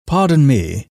Pardon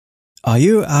me, are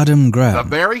you Adam Graham? The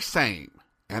very same.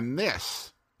 And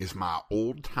this is my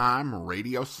old-time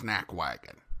radio snack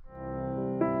wagon.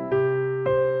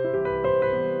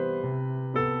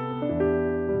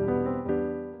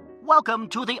 Welcome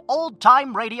to the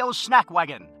Old-Time Radio Snack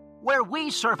Wagon, where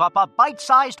we serve up a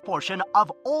bite-sized portion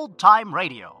of old-time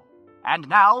radio. And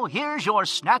now, here's your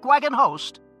Snack Wagon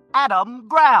host, Adam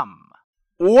Graham.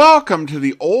 Welcome to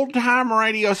the Old-Time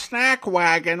Radio Snack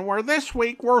Wagon, where this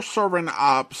week we're serving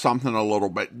up something a little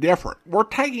bit different. We're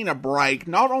taking a break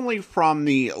not only from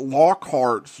the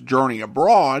Lockhart's Journey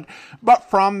Abroad, but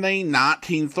from the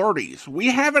 1930s.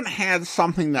 We haven't had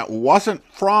something that wasn't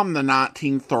from the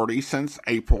 1930s since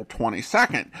April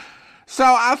 22nd. So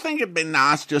I think it'd be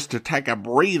nice just to take a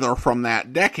breather from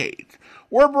that decade.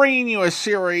 We're bringing you a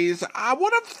series I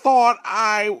would have thought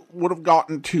I would have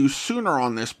gotten to sooner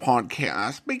on this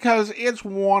podcast because it's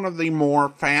one of the more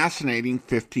fascinating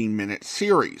 15-minute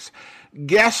series.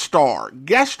 Guest Star.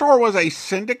 Guest Star was a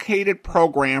syndicated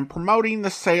program promoting the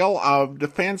sale of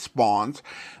defense bonds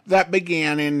that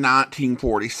began in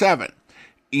 1947.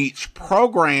 Each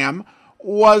program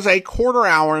was a quarter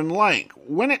hour in length.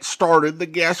 When it started, the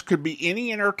guest could be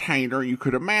any entertainer you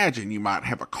could imagine. You might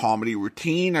have a comedy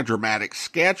routine, a dramatic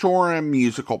sketch, or a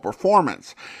musical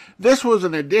performance. This was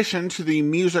in addition to the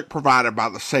music provided by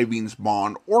the Savings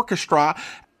Bond Orchestra,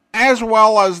 as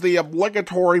well as the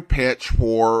obligatory pitch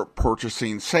for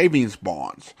purchasing savings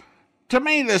bonds. To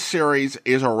me, this series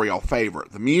is a real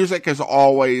favorite. The music is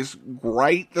always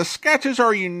great, the sketches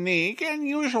are unique, and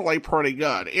usually pretty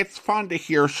good. It's fun to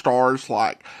hear stars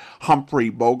like Humphrey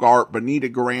Bogart, Benita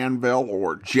Granville,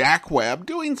 or Jack Webb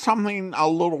doing something a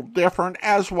little different,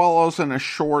 as well as in a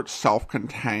short,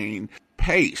 self-contained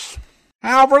pace.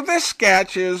 However, this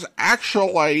sketch is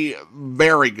actually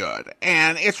very good,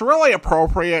 and it's really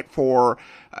appropriate for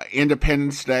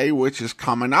Independence Day, which is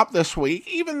coming up this week,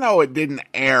 even though it didn't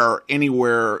air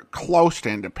anywhere close to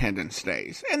Independence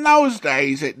Days. In those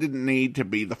days, it didn't need to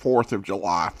be the 4th of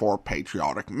July for a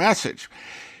patriotic message.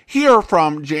 Here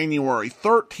from January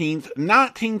 13th,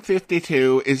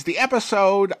 1952, is the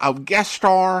episode of Guest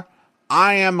Star,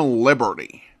 I Am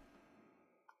Liberty.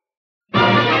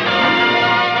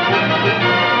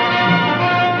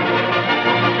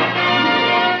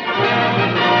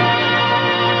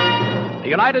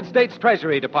 The United States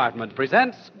Treasury Department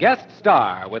presents Guest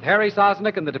Star with Harry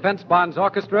Sosnick and the Defense Bonds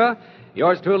Orchestra,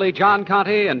 yours truly, John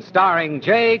Conte, and starring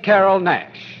J. Carrol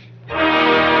Naish.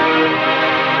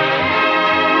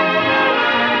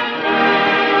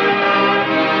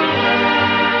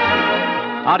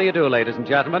 How do you do, ladies and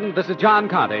gentlemen? This is John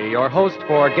Conte, your host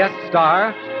for Guest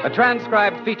Star, a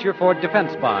transcribed feature for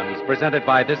defense bonds presented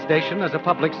by this station as a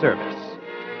public service.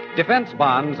 Defense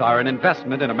bonds are an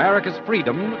investment in America's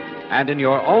freedom and in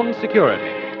your own security.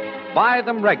 Buy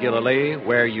them regularly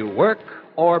where you work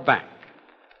or bank.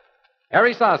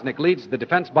 Harry Sosnick leads the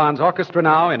Defense Bonds Orchestra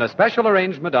now in a special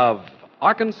arrangement of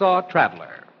Arkansas Traveler.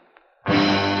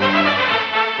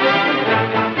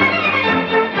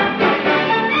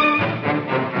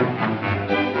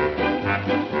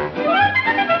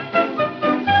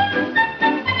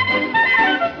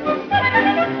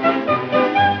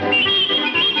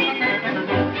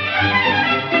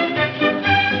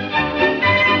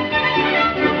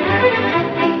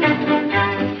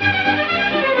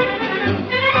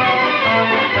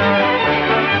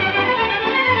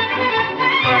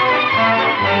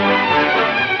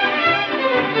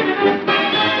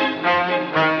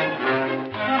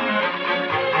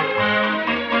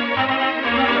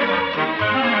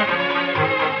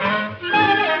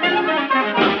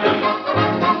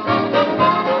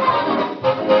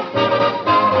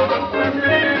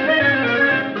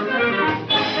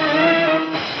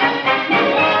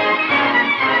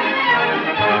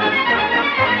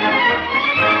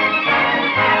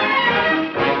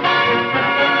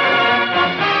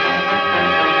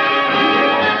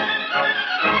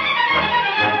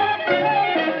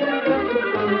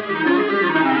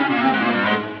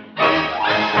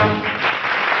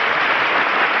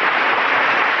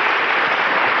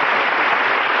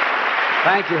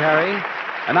 Thank you, Harry.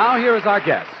 And now here is our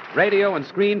guest, radio and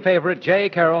screen favorite J.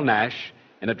 Carrol Naish,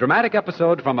 in a dramatic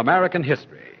episode from American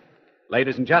history.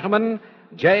 Ladies and gentlemen,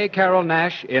 J. Carrol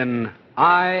Naish in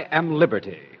I Am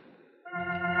Liberty.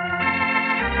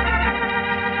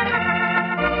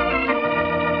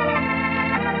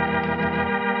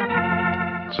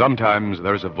 Sometimes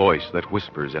there's a voice that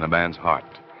whispers in a man's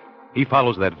heart. He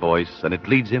follows that voice, and it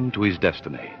leads him to his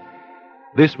destiny.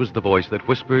 This was the voice that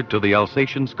whispered to the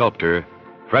Alsatian sculptor,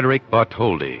 Frederic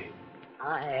Bartholdi.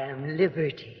 I am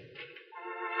liberty.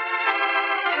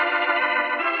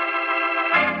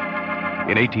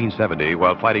 In 1870,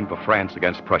 while fighting for France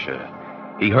against Prussia,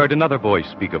 he heard another voice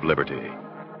speak of liberty.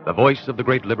 The voice of the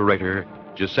great liberator,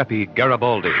 Giuseppe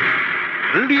Garibaldi.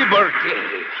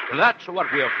 Liberty! That's what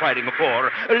we are fighting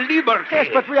for. Liberty! Yes,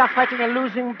 but we are fighting a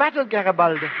losing battle,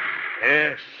 Garibaldi.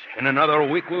 Yes, in another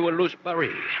week we will lose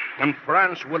Paris, and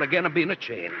France will again be in a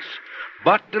chains.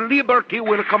 But liberty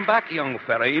will come back, young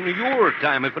fella, in your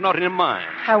time, if not in mine.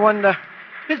 I wonder,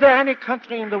 is there any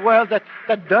country in the world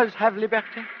that does have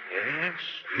liberty? Yes,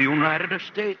 the United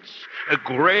States. A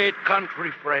great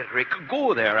country, Frederick.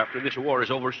 Go there after this war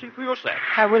is over. See for yourself.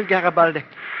 I will, Garibaldi,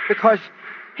 because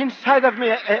inside of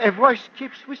me a voice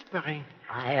keeps whispering.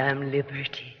 I am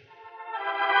liberty.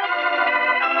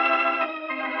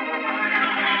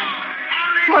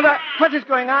 Mother, what is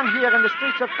going on here in the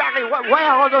streets of Paris? Why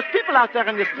are all those people out there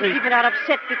in the street? People are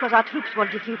upset because our troops were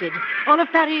defeated. All of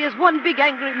Paris is one big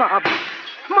angry mob.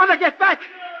 Mother, get back!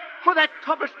 Oh, that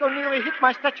cobblestone nearly hit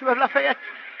my statue of Lafayette.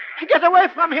 Get away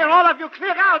from here, all of you.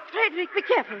 Clear out. Frederick, be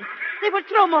careful. They will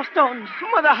throw more stones.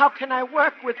 Mother, how can I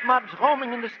work with mobs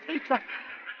roaming in the streets?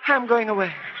 I'm going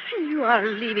away. You are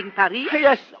leaving Paris?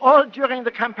 Yes, all during the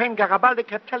campaign, Garibaldi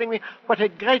kept telling me what a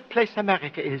great place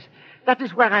America is. That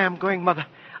is where I am going, Mother.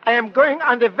 I am going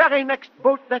on the very next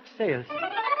boat that sails.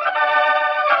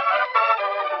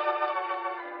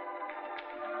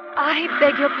 I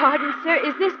beg your pardon, sir.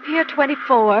 Is this Pier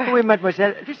 24? Oui,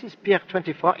 mademoiselle. This is Pier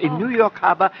 24 in New York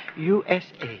Harbor,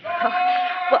 USA.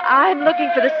 Well, I'm looking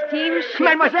for the steamship.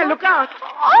 Mademoiselle, look out!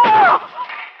 Oh!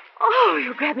 Oh,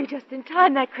 you grabbed me just in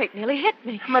time. That crate nearly hit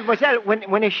me. Mademoiselle,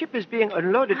 when a ship is being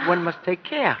unloaded, one must take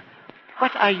care.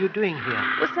 What are you doing here?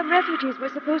 Well, some refugees were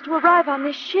supposed to arrive on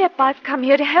this ship. I've come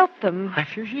here to help them.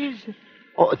 Refugees?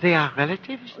 Oh, they are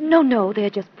relatives? No, they're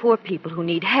just poor people who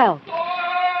need help.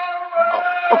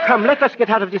 Oh, come, let us get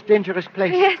out of this dangerous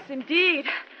place. Yes, indeed.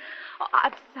 Oh,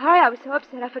 I'm sorry I was so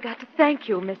upset I forgot to thank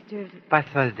you, Mr.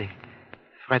 Bartholdi.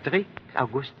 Frederic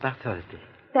Auguste Bartholdi.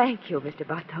 Thank you, Mr.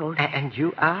 Bartholdi. And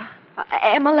you are?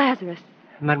 Emma Lazarus.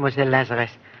 Mademoiselle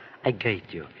Lazarus, I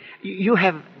greet you. You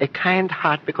have a kind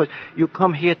heart because you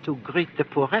come here to greet the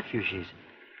poor refugees.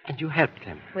 And you help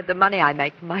them. With the money I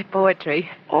make from my poetry.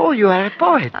 Oh, you are a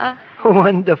poet.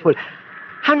 Wonderful.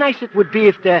 How nice it would be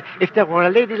if there were a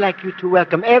lady like you to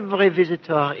welcome every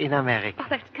visitor in America. Oh,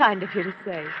 that's kind of you to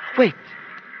say. Wait.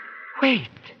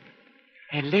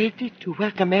 A lady to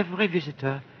welcome every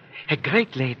visitor, a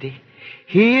great lady,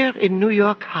 here in New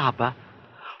York Harbor,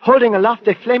 holding aloft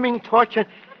a flaming torch and...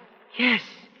 Yes.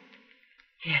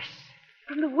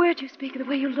 From the words you speak and the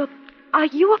way you look, are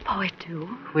you a poet, too?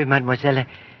 Oui, mademoiselle,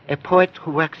 a poet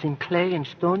who works in clay and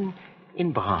stone,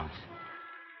 in bronze.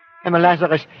 Emma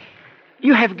Lazarus,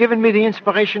 you have given me the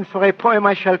inspiration for a poem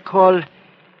I shall call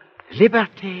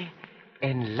Liberty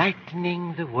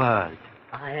Enlightening the World.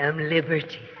 I am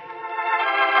liberty.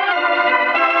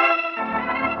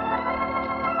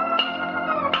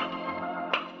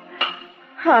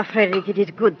 Frederick, it is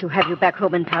good to have you back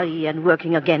home in Paris and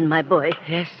working again, my boy.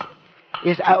 Yes.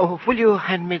 Will you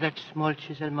hand me that small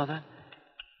chisel, Mother?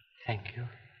 Thank you.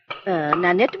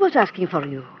 Nanette was asking for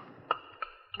you.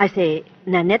 I say,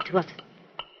 Nanette was...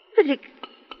 Frederick,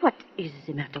 what is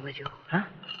the matter with you? Huh?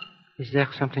 Is there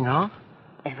something wrong?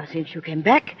 Ever since you came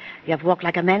back, you have walked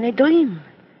like a man in a dream.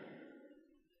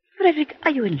 Frederick,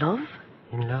 are you in love?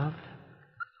 In love?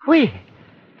 Oui.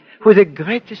 With the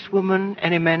greatest woman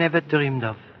any man ever dreamed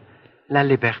of. La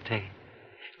Liberté.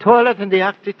 Taller than the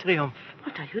Arc de Triomphe.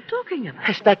 What are you talking about?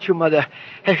 A statue, Mother.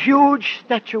 A huge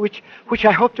statue which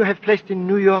I hope to have placed in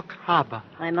New York Harbor.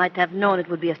 I might have known it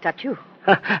would be a statue.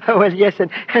 Well, yes,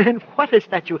 and what a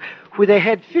statue. With a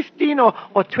head 15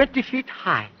 or 20 feet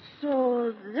high.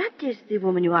 So that is the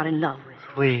woman you are in love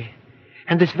with? Oui.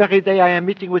 And this very day I am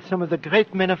meeting with some of the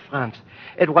great men of France.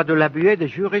 Edouard de Labué, the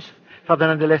jurist,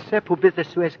 Ferdinand de Lesseps, who built the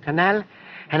Suez Canal,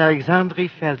 and Alexandre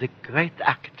Eiffel, the great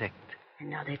architect.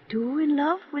 And are they too in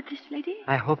love with this lady?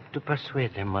 I hope to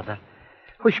persuade them, Mother.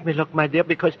 Wish me luck, my dear,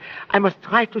 because I must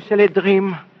try to sell a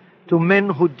dream to men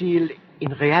who deal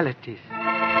in realities.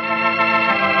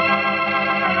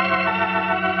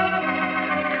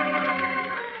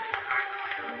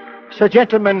 So,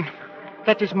 gentlemen,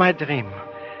 that is my dream.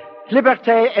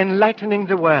 Liberté enlightening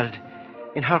the world.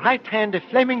 In her right hand, a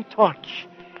flaming torch,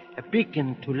 a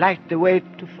beacon to light the way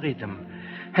to freedom.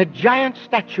 A giant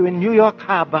statue in New York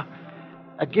Harbor,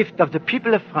 a gift of the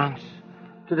people of France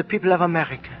to the people of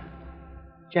America.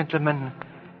 Gentlemen,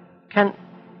 can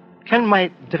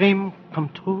my dream come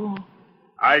true?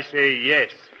 I say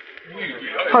yes.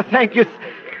 Oh, thank you.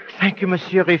 Thank you,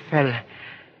 Monsieur Eiffel.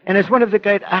 And as one of the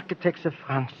great architects of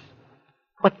France,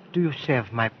 what do you say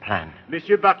of my plan?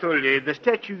 Monsieur Bartholdi, the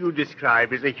statue you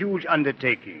describe is a huge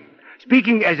undertaking.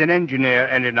 Speaking as an engineer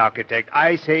and an architect,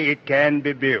 I say it can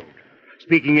be built.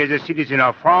 Speaking as a citizen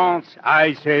of France,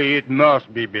 I say it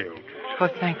must be built. Oh,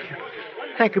 thank you.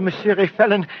 Thank you, Monsieur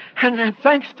Eiffel, and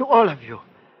thanks to all of you.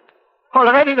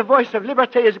 Already the voice of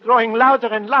liberty is growing louder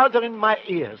and louder in my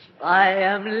ears. I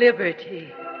am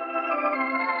liberty.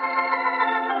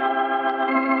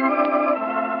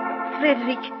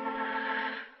 Frederic.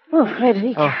 Oh,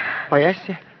 Frederic. Oh, yes?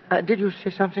 Did you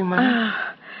say something, madame?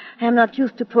 I am not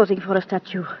used to posing for a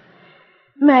statue.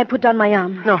 May I put down my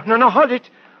arm? No, hold it.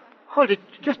 Hold it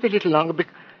just a little longer.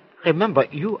 Remember,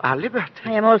 you are liberty.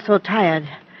 I am also tired.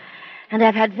 And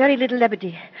I've had very little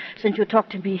liberty since you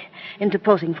talked to me into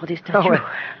posing for this statue. Oh,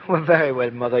 well, very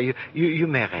well, Mother. You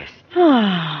may rest.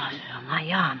 Oh, sir, my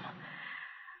arm.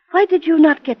 Why did you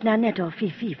not get Nanette or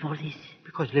Fifi for this?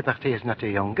 Because Liberté is not a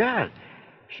young girl.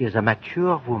 She is a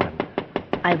mature woman.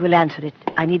 I will answer it.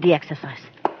 I need the exercise.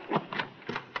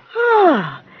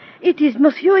 Ah, it is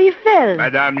Monsieur Eiffel.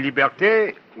 Madame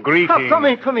Liberté, greetings.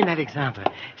 Oh, come in, Alexandre.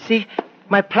 See,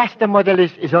 my plaster model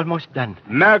is almost done.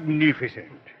 Magnificent.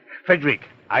 Frederic,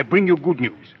 I bring you good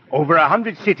news. Over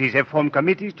 100 cities have formed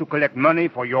committees to collect money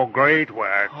for your great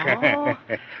work. Oh.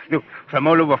 Look, from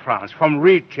all over France, from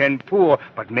rich and poor,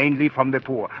 but mainly from the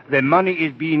poor, the money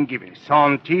is being given,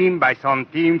 centime by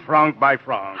centime, franc by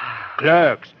franc.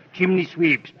 Clerks, chimney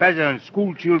sweeps, peasants,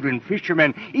 school children,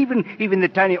 fishermen, even the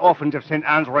tiny orphans of St.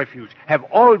 Anne's Refuge have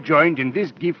all joined in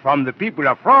this gift from the people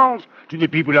of France to the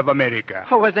people of America.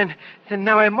 Oh, well, then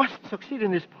now I must succeed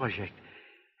in this project.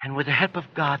 And with the help of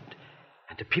God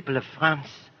and the people of France,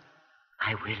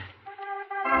 I will.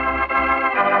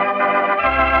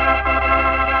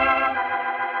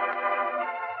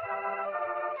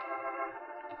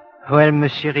 Well,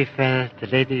 Monsieur Eiffel, the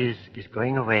lady is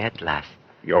going away at last.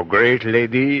 Your great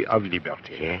lady of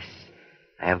liberty. Yes.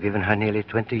 I have given her nearly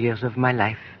 20 years of my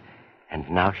life, and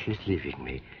now she's leaving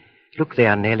me. Look, they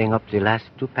are nailing up the last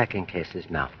 2 packing cases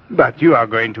now. But you are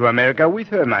going to America with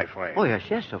her, my friend. Oh,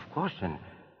 yes, of course. And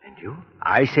you?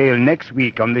 I sail next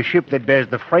week on the ship that bears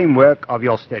the framework of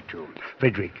your statue.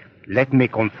 Frederic, let me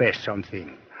confess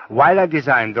something. While I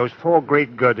designed those 4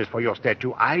 great girders for your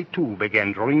statue, I, too,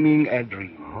 began dreaming a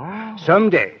dream. Oh.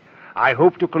 Someday, I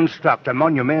hope to construct a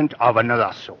monument of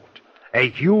another sort. A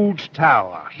huge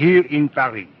tower here in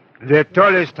Paris. The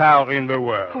tallest tower in the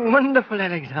world. Wonderful,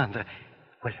 Alexander.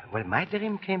 Well, my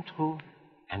dream came true,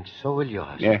 and so will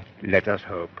yours. Yeah, let us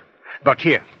hope. But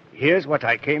here's what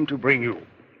I came to bring you.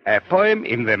 A poem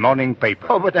in the morning paper.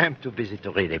 Oh, but I'm too busy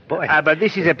to read a poem. But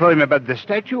this is a poem about the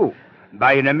statue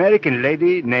by an American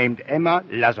lady named Emma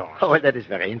Lazarus. Oh, well, that is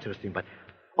very interesting, but...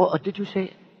 Oh, did you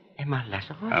say Emma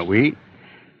Lazarus? Oui.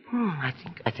 I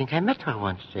think I met her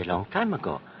once a long time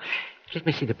ago. Let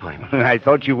me see the poem. I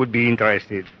thought you would be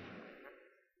interested.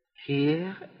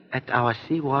 Here, at our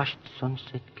sea-washed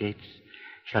sunset gates,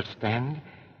 shall stand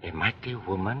a mighty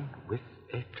woman with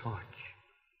a torch.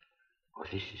 Oh,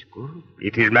 this is good.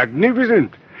 It is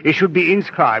magnificent. It should be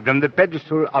inscribed on the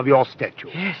pedestal of your statue.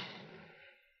 Yes.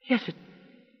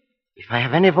 If I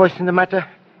have any voice in the matter,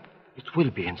 it will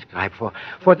be inscribed,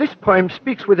 for this poem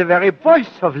speaks with the very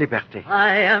voice of liberty.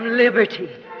 I am liberty.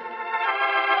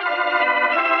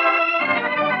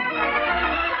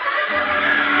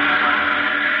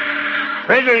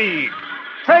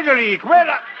 Frederic, where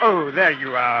are... Oh, there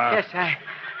you are. Yes,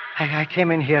 I came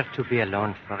in here to be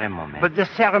alone for a moment. But the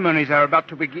ceremonies are about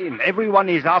to begin. Everyone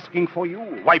is asking for you.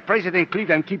 Why, President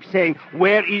Cleveland keeps saying,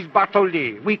 where is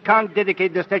Bartholdi? We can't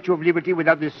dedicate the Statue of Liberty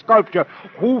without the sculpture.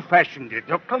 Who fashioned it?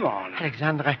 Oh, come on.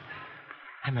 Alexandre,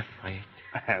 I'm afraid.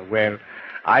 Well,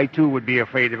 I, too, would be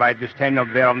afraid if I had to stand up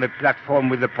there on the platform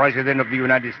with the President of the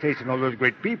United States and all those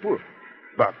great people.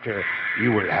 But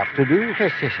you will have to do.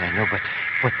 Yes, I know,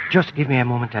 but just give me a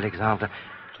moment, Alexandre,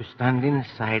 to stand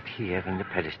inside here in the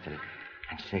pedestal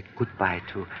and say goodbye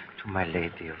to my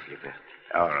lady of liberty.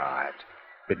 All right.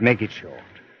 But make it short.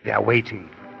 They are waiting.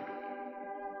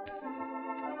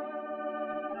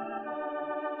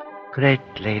 Great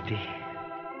lady,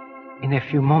 in a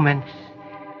few moments,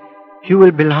 you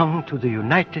will belong to the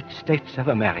United States of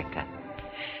America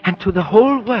and to the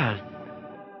whole world.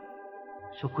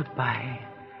 So goodbye.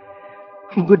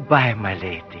 Goodbye, my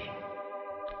lady.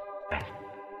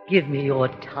 Give me your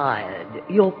tired,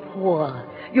 your poor,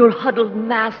 your huddled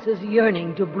masses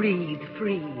yearning to breathe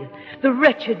free, the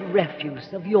wretched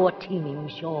refuse of your teeming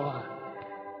shore.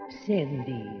 Send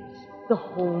these, the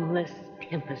homeless,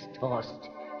 tempest-tossed,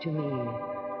 to me.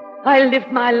 I lift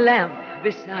my lamp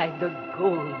beside the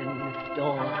golden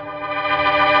door.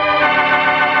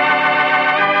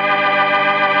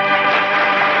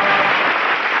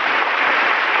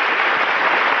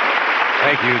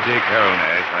 Thank you, J. Carrol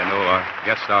Naish. I know our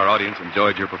guest star audience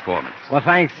enjoyed your performance. Well,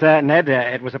 thanks, Ned.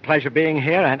 It was a pleasure being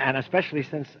here, and especially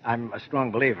since I'm a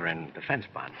strong believer in defense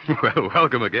bonds. Well,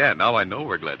 welcome again. Now I know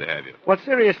we're glad to have you. Well,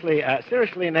 seriously,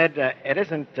 Ned, it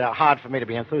isn't hard for me to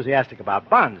be enthusiastic about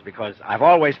bonds because I've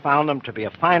always found them to be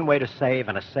a fine way to save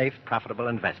and a safe, profitable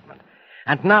investment.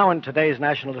 And now in today's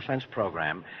National Defense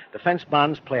Program, defense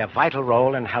bonds play a vital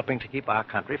role in helping to keep our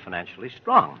country financially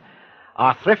strong.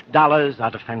 Our thrift dollars are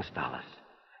defense dollars.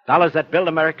 Dollars that build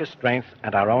America's strength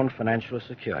and our own financial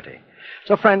security.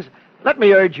 So, friends, let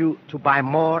me urge you to buy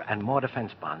more and more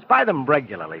defense bonds. Buy them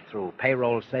regularly through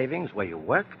payroll savings where you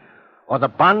work or the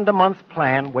bond-a-month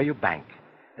plan where you bank.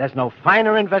 There's no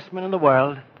finer investment in the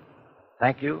world.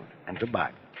 Thank you, and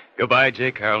goodbye. Goodbye,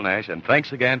 J. Carrol Naish, and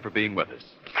thanks again for being with us.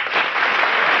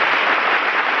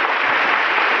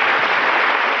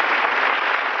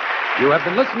 You have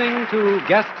been listening to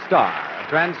Guest Star, a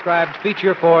transcribed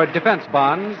feature for defense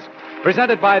bonds,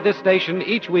 presented by this station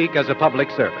each week as a public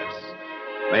service.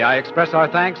 May I express our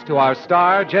thanks to our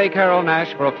star, J. Carrol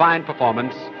Naish, for a fine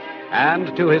performance,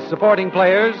 and to his supporting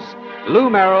players, Lou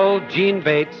Merrill, Gene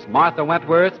Bates, Martha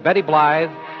Wentworth, Betty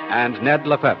Blythe, and Ned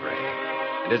Lefebvre.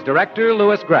 And his director,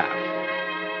 Louis Graff.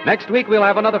 Next week, we'll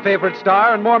have another favorite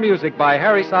star and more music by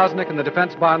Harry Sosnick and the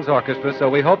Defense Bonds Orchestra, so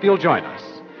we hope you'll join us.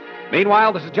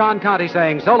 Meanwhile, this is John Conte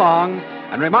saying so long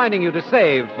and reminding you to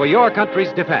save for your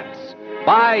country's defense.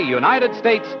 Buy United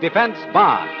States Defense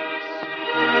Bonds.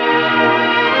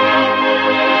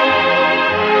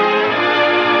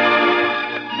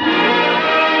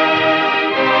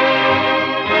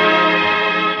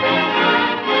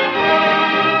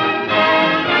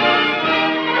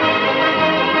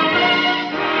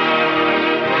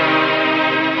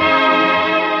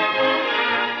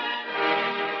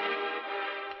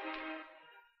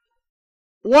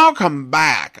 Welcome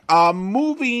back. A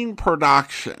moving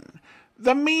production.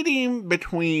 The meeting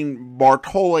between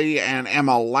Bartholdi and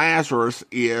Emma Lazarus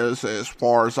is, as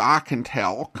far as I can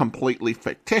tell, completely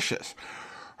fictitious.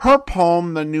 Her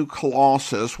poem, The New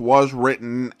Colossus, was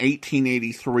written in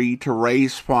 1883 to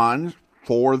raise funds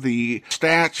for the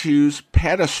statue's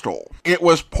pedestal. It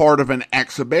was part of an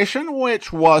exhibition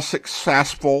which was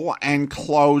successful and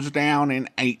closed down in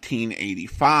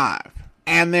 1885.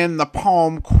 And then the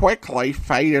poem quickly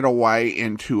faded away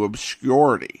into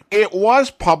obscurity. It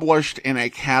was published in a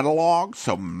catalog,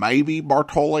 so maybe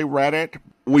Bartholdi read it.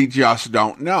 We just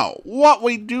don't know. What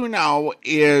we do know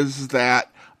is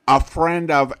that a friend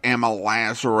of Emma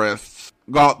Lazarus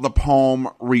got the poem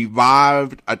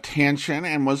revived attention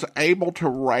and was able to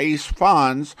raise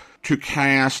funds to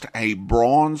cast a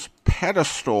bronze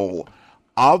pedestal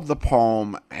of the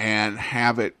poem and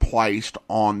have it placed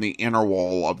on the inner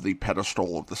wall of the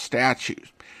pedestal of the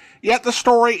statues. Yet the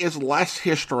story is less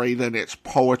history than its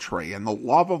poetry and the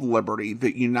love of liberty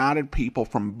that united people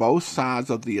from both sides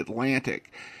of the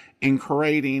Atlantic in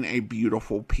creating a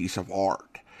beautiful piece of art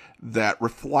that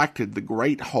reflected the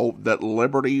great hope that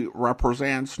liberty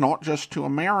represents not just to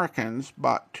Americans,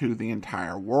 but to the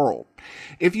entire world.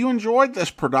 If you enjoyed this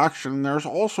production, there's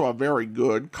also a very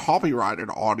good copyrighted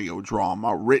audio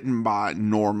drama written by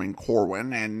Norman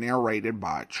Corwin and narrated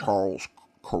by Charles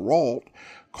Kuralt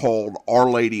called Our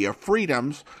Lady of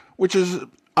Freedoms, which is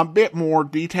a bit more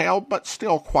detailed, but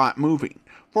still quite moving.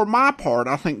 For my part,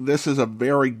 I think this is a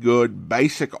very good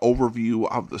basic overview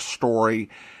of the story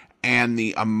and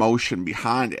the emotion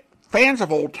behind it. Fans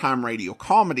of old-time radio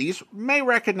comedies may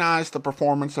recognize the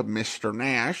performance of Mr.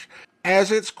 Nash,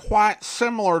 as it's quite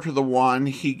similar to the one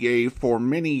he gave for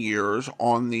many years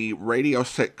on the radio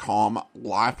sitcom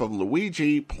Life of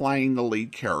Luigi, playing the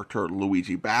lead character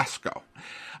Luigi Basco.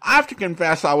 I have to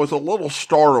confess I was a little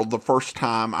startled the first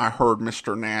time I heard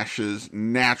Mr. Nash's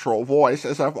natural voice,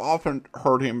 as I've often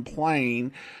heard him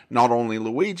playing not only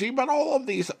Luigi, but all of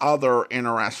these other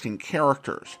interesting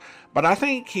characters. But I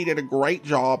think he did a great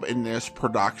job in this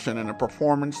production, and a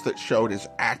performance that showed his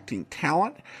acting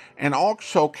talent and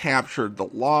also captured the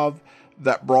love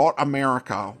that brought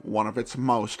America one of its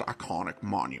most iconic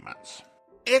monuments.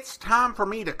 It's time for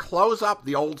me to close up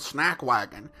the old snack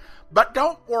wagon. But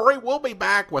don't worry, we'll be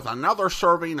back with another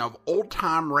serving of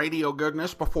old-time radio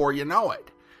goodness before you know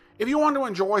it. If you want to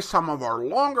enjoy some of our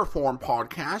longer-form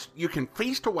podcasts, you can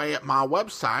feast away at my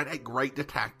website at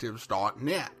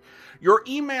greatdetectives.net. Your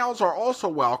emails are also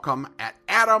welcome at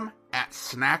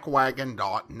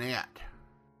adam@snackwagon.net.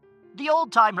 The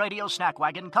Old Time Radio Snack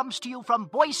Wagon comes to you from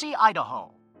Boise,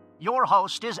 Idaho. Your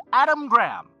host is Adam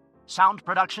Graham. Sound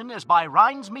production is by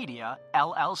Rhines Media,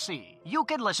 LLC. You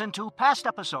can listen to past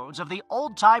episodes of the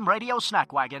Old Time Radio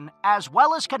Snack Wagon as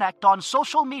well as connect on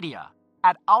social media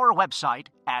at our website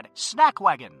at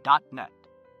snackwagon.net.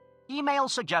 email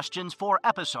suggestions for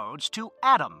episodes to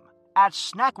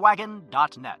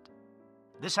adam@snackwagon.net.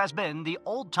 This has been the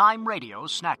Old Time Radio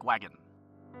Snack Wagon.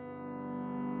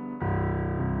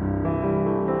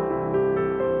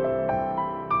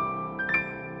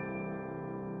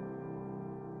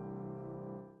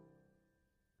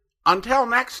 Until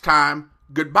next time,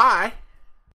 goodbye.